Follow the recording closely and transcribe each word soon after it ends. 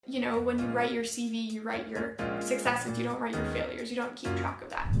you know, when you write your CV, you write your successes, you don't write your failures, you don't keep track of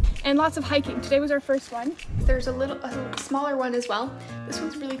that. And lots of hiking. Today was our first one. There's a smaller one as well. This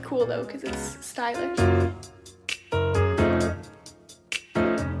one's really cool though, because it's stylish.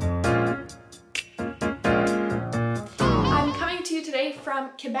 I'm coming to you today from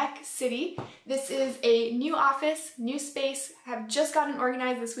Quebec City. This is a new office, new space, have just gotten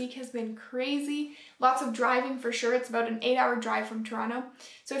organized. This week has been crazy. Lots of driving for sure. It's about an 8-hour drive from Toronto.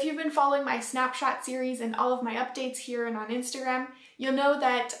 So if you've been following my Snapshot series and all of my updates here and on Instagram, you'll know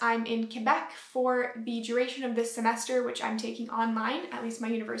that I'm in Quebec for the duration of this semester, which I'm taking online, at least my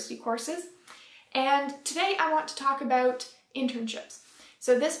university courses. And today I want to talk about internships.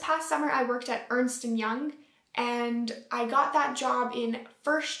 So this past summer I worked at Ernst & Young, and I got that job in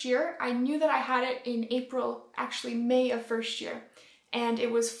first year. I knew that I had it in April, actually May of first year, and it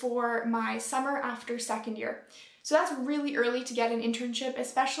was for my summer after second year. So that's really early to get an internship,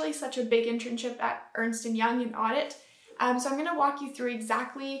 especially such a big internship at Ernst & Young in audit. So I'm going to walk you through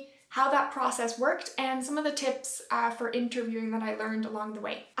exactly how that process worked and some of the tips for interviewing that I learned along the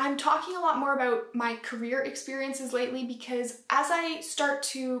way. I'm talking a lot more about my career experiences lately because as I start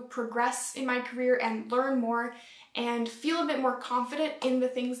to progress in my career and learn more and feel a bit more confident in the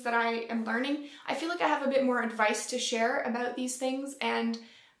things that I am learning, I feel like I have a bit more advice to share about these things, and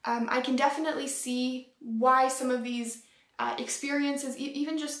I can definitely see why some of these experiences,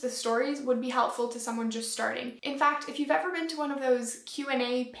 even just the stories, would be helpful to someone just starting. In fact, if you've ever been to one of those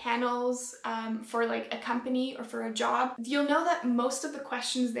Q&A panels for like a company or for a job, you'll know that most of the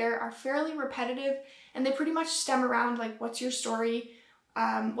questions there are fairly repetitive and they pretty much stem around like, what's your story?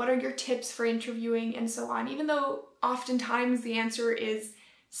 What are your tips for interviewing, and so on, even though oftentimes the answer is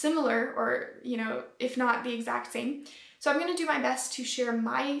similar or, you know, if not the exact same. So I'm going to do my best to share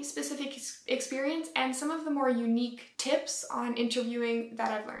my specific experience and some of the more unique tips on interviewing that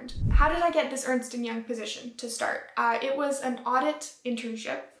I've learned. How did I get this Ernst & Young position to start? It was an audit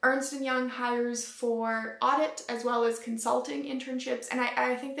internship. Ernst & Young hires for audit as well as consulting internships, and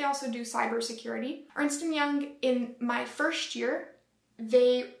I think they also do cybersecurity. Ernst & Young, in my first year,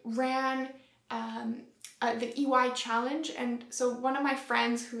 they ran the EY challenge, and so one of my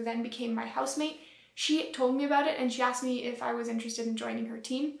friends who then became my housemate, she told me about it and she asked me if I was interested in joining her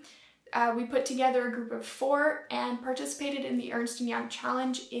team. We put together a group of 4 and participated in the Ernst & Young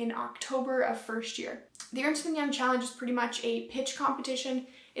challenge in October of first year. The Ernst & Young challenge is pretty much a pitch competition.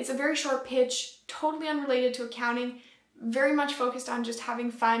 It's a very short pitch, totally unrelated to accounting, very much focused on just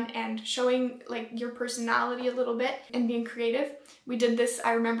having fun and showing like your personality a little bit and being creative. We did this,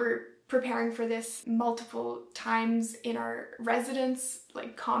 I remember preparing for this multiple times in our residence,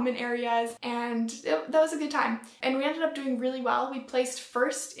 like common areas, and that was a good time. And we ended up doing really well. We placed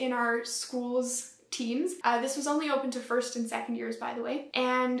first in our school's teams. This was only open to first and second years, by the way.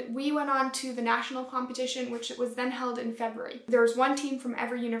 And we went on to the national competition, which was then held in February. There was one team from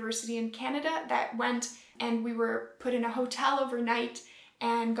every university in Canada that went, and we were put in a hotel overnight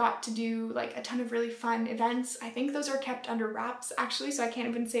and got to do like a ton of really fun events. I think those are kept under wraps actually, so I can't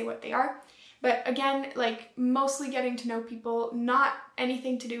even say what they are. But again, like mostly getting to know people, not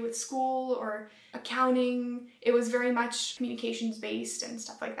anything to do with school or accounting. It was very much communications based and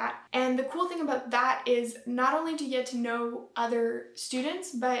stuff like that. And the cool thing about that is not only do you get to know other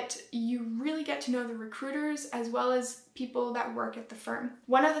students, but you really get to know the recruiters as well as people that work at the firm.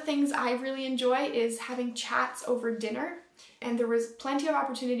 One of the things I really enjoy is having chats over dinner. And there was plenty of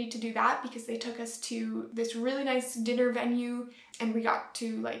opportunity to do that because they took us to this really nice dinner venue and we got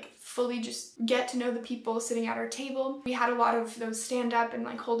to like fully just get to know the people sitting at our table. We had a lot of those stand up and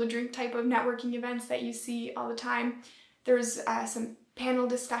like hold a drink type of networking events that you see all the time. There was some panel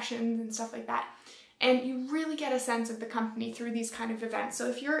discussions and stuff like that. And you really get a sense of the company through these kind of events. So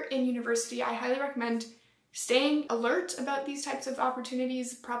if you're in university, I highly recommend staying alert about these types of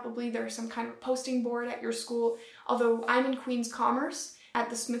opportunities. Probably there's some kind of posting board at your school, although I'm in Queen's Commerce at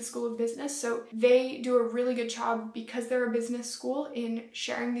the Smith School of Business, so they do a really good job because they're a business school in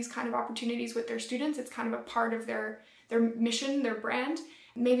sharing these kind of opportunities with their students. It's kind of a part of their mission, their brand.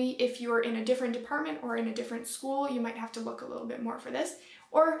 Maybe if you're in a different department or in a different school, you might have to look a little bit more for this,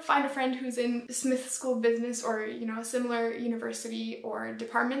 or find a friend who's in the Smith School of Business or, you know, a similar university or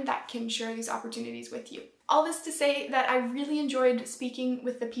department that can share these opportunities with you. All this to say that I really enjoyed speaking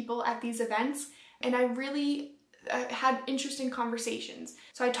with the people at these events, and I really had interesting conversations.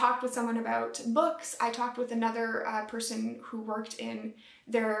 So I talked with someone about books, I talked with another person who worked in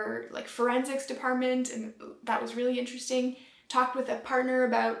their like forensics department, and that was really interesting. Talked with a partner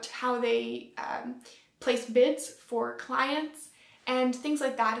about how they place bids for clients, and things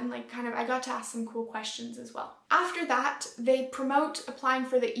like that, and like kind of I got to ask some cool questions as well. After that, they promote applying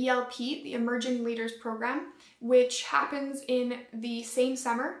for the ELP, the Emerging Leaders Program, which happens in the same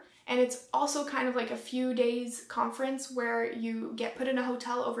summer, and it's also kind of like a few days conference where you get put in a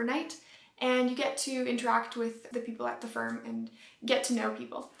hotel overnight and you get to interact with the people at the firm and get to know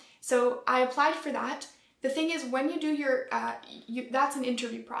people. So I applied for that. The thing is, when you do your, that's an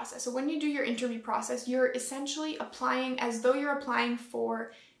interview process. So when you do your interview process, you're essentially applying as though you're applying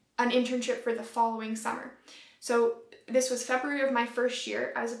for an internship for the following summer. So this was February of my first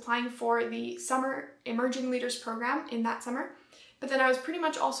year. I was applying for the Summer Emerging Leaders Program in that summer, but then I was pretty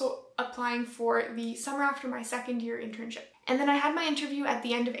much also applying for the summer after my second year internship. And then I had my interview at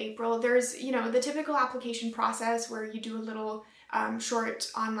the end of April. There's, you know, the typical application process where you do a little short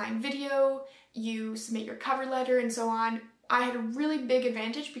online video, you submit your cover letter and so on. I had a really big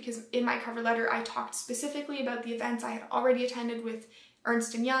advantage because in my cover letter, I talked specifically about the events I had already attended with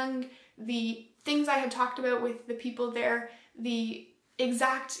Ernst & Young, the things I had talked about with the people there, the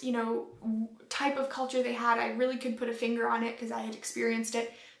exact, you know, type of culture they had. I really could put a finger on it because I had experienced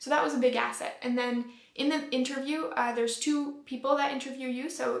it. So that was a big asset. And then in the interview, there's two people that interview you.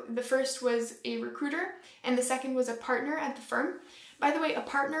 So the first was a recruiter and the second was a partner at the firm. By the way, a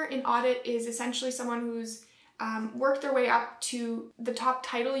partner in audit is essentially someone who's worked their way up to the top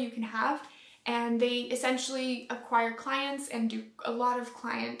title you can have, and they essentially acquire clients and do a lot of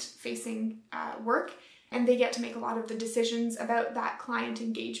client-facing work, and they get to make a lot of the decisions about that client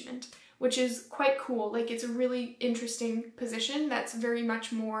engagement, which is quite cool. Like, it's a really interesting position that's very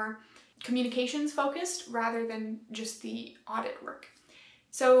much more communications focused rather than just the audit work.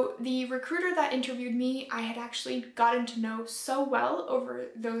 So the recruiter that interviewed me, I had actually gotten to know so well over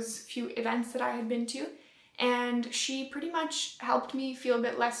those few events that I had been to, and she pretty much helped me feel a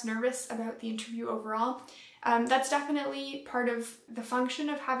bit less nervous about the interview overall. That's definitely part of the function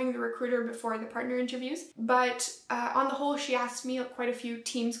of having the recruiter before the partner interviews, but on the whole, she asked me quite a few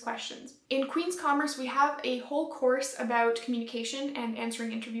Teams questions. In Queen's Commerce, we have a whole course about communication and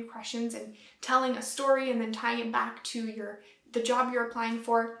answering interview questions and telling a story and then tying it back to the job you're applying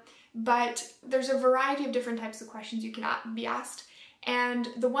for, but there's a variety of different types of questions you can be asked, and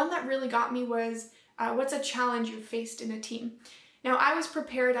the one that really got me was, what's a challenge you've faced in a team? Now, I was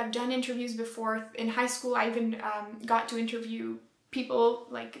prepared. I've done interviews before. In high school, I even got to interview people,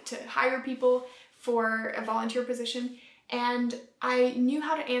 like to hire people for a volunteer position, and I knew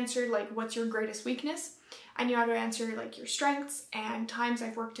how to answer, like, what's your greatest weakness? I knew how to answer like your strengths and times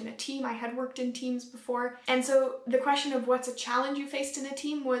I've worked in a team. I had worked in teams before. And so the question of what's a challenge you faced in a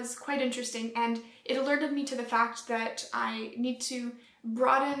team was quite interesting, and it alerted me to the fact that I need to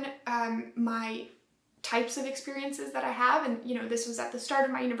broaden my types of experiences that I have. And, you know, this was at the start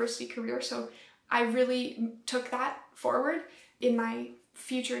of my university career, so I really took that forward in my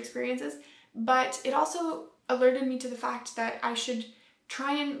future experiences. But it also alerted me to the fact that I should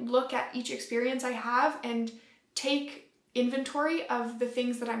try and look at each experience I have and take inventory of the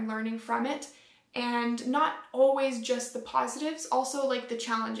things that I'm learning from it, and not always just the positives, also like the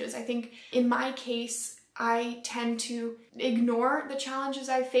challenges. I think in my case, I tend to ignore the challenges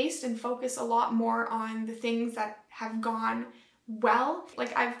I've faced and focus a lot more on the things that have gone well.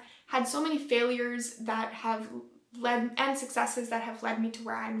 Like, I've had so many failures that have led, and successes that have led me to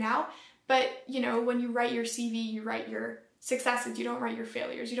where I am now. But, you know, when you write your CV, you write your successes, you don't write your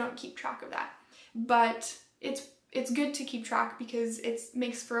failures, you don't keep track of that. But it's good to keep track because it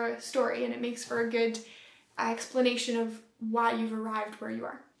makes for a story and it makes for a good explanation of why you've arrived where you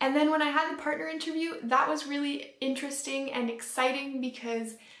are. And then when I had the partner interview, that was really interesting and exciting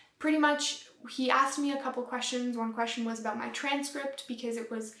because pretty much he asked me a couple questions. One question was about my transcript because it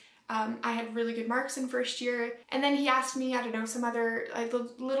was I had really good marks in first year. And then he asked me, I don't know, some other, like, a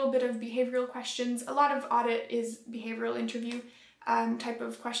little bit of behavioral questions. A lot of audit is behavioral interview type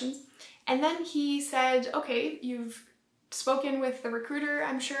of questions. And then he said, okay, you've spoken with the recruiter,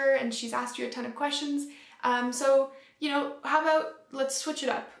 I'm sure, and she's asked you a ton of questions. So, you know, how about let's switch it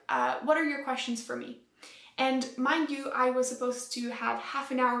up. What are your questions for me? And mind you, I was supposed to have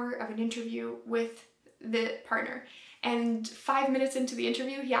half an hour of an interview with the partner. And 5 minutes into the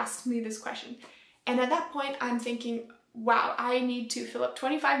interview, he asked me this question. And at that point, I'm thinking, wow, I need to fill up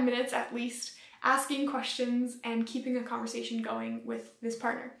 25 minutes at least asking questions and keeping a conversation going with this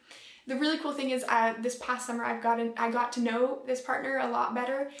partner. The really cool thing is this past summer, I got to know this partner a lot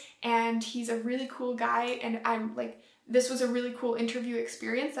better, and he's a really cool guy, and I'm like, this was a really cool interview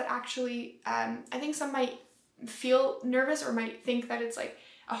experience that actually, I think some might feel nervous or might think that it's like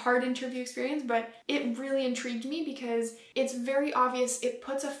a hard interview experience, but it really intrigued me because it's very obvious. It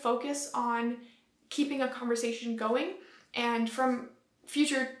puts a focus on keeping a conversation going, And from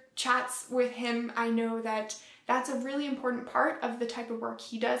future chats with him, I know that that's a really important part of the type of work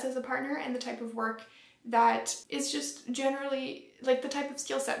he does as a partner and the type of work that is just generally like the type of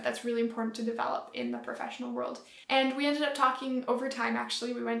skill set that's really important to develop in the professional world. And we ended up talking over time,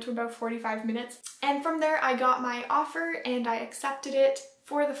 actually. We went to about 45 minutes. And from there, I got my offer and I accepted it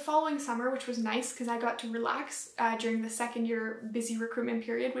for the following summer, which was nice because I got to relax during the second year busy recruitment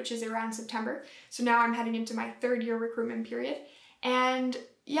period, which is around September. So now I'm heading into my third year recruitment period. And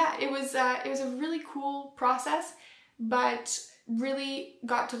yeah, it was a really cool process, but really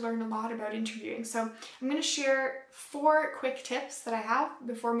got to learn a lot about interviewing. So I'm going to share 4 quick tips that I have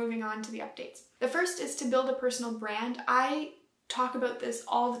before moving on to the updates. The first is to build a personal brand. I talk about this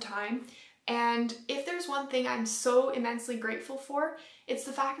all the time, and if there's one thing I'm so immensely grateful for, it's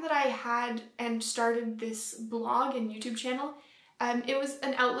the fact that I had and started this blog and YouTube channel. It was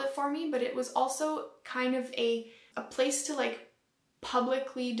an outlet for me, but it was also kind of a place to like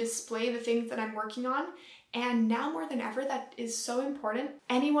publicly display the things that I'm working on. And now more than ever, that is so important.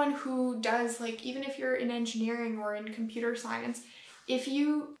 Anyone who does, like, even if you're in engineering or in computer science, if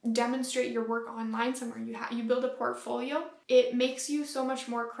you demonstrate your work online somewhere, you build a portfolio, it makes you so much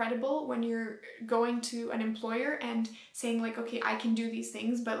more credible when you're going to an employer and saying like, okay, I can do these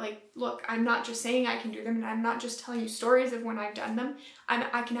things, but like, look, I'm not just saying I can do them, and I'm not just telling you stories of when I've done them.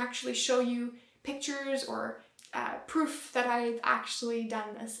 I can actually show you pictures or proof that I've actually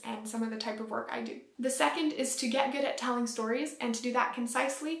done this and some of the type of work I do. The second is to get good at telling stories, and to do that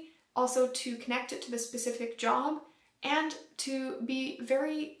concisely, also to connect it to the specific job, and to be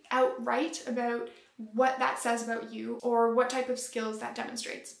very outright about what that says about you or what type of skills that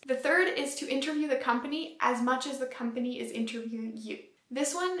demonstrates. The third is to interview the company as much as the company is interviewing you.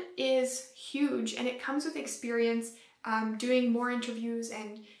 This one is huge, and it comes with experience, doing more interviews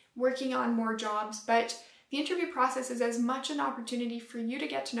and working on more jobs, but the interview process is as much an opportunity for you to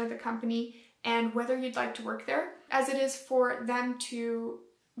get to know the company and whether you'd like to work there, as it is for them to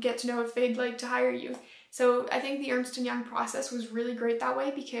get to know if they'd like to hire you. So I think the Ernst & Young process was really great that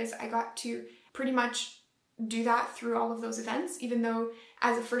way, because I got to pretty much do that through all of those events, even though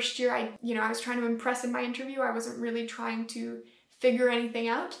as a first year, I was trying to impress in my interview. I wasn't really trying to figure anything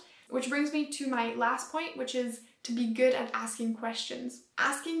out. Which brings me to my last point, which is to be good at asking questions.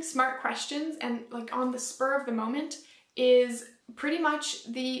 Asking smart questions and like on the spur of the moment is pretty much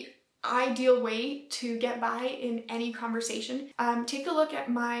the ideal way to get by in any conversation. Take a look at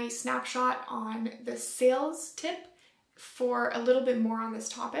my snapshot on the sales tip for a little bit more on this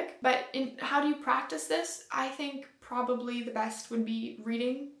topic. But how do you practice this? I think probably the best would be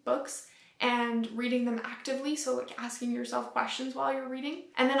reading books and reading them actively, so like asking yourself questions while you're reading,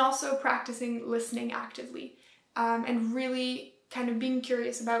 and then also practicing listening actively, and really kind of being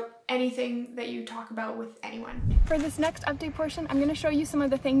curious about anything that you talk about with anyone. For this next update portion, I'm going to show you some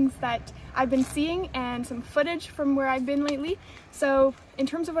of the things that I've been seeing and some footage from where I've been lately. So in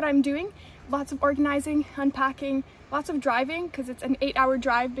terms of what I'm doing, lots of organizing, unpacking, lots of driving, because it's an 8-hour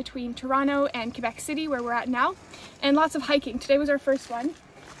drive between Toronto and Quebec City, where we're at now, and lots of hiking. Today was our first one.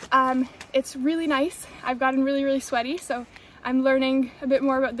 It's really nice. I've gotten really sweaty, so I'm learning a bit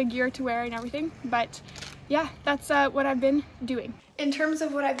more about the gear to wear and everything, but yeah, that's what I've been doing. In terms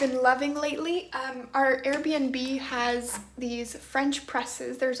of what I've been loving lately, our Airbnb has these French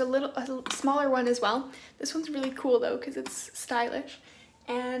presses. There's a smaller one as well. This one's really cool though, because it's stylish,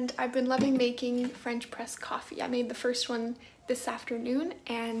 and I've been loving making French press coffee. I made the first one this afternoon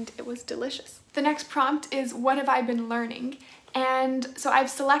and it was delicious. The next prompt is, what have I been learning? And so I've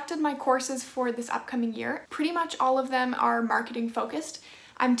selected my courses for this upcoming year. Pretty much all of them are marketing focused.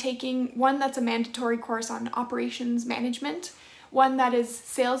 I'm taking one that's a mandatory course on operations management, one that is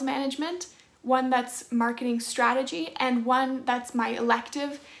sales management, one that's marketing strategy, and one that's my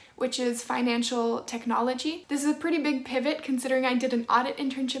elective, which is financial technology. This is a pretty big pivot considering I did an audit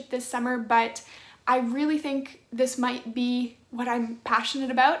internship this summer, but I really think this might be what I'm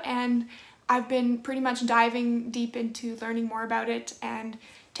passionate about, and I've been pretty much diving deep into learning more about it and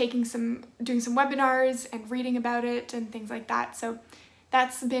doing some webinars and reading about it and things like that. So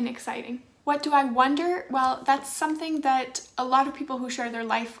that's been exciting. What do I wonder? Well, that's something that a lot of people who share their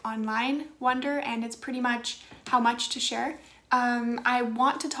life online wonder, and it's pretty much how much to share. I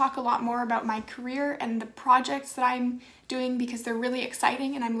want to talk a lot more about my career and the projects that I'm doing because they're really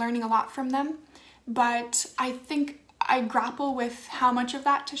exciting and I'm learning a lot from them. But I think I grapple with how much of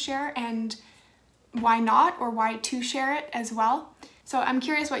that to share and why not, or why to share it as well. So I'm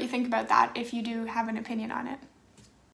curious what you think about that, if you do have an opinion on it.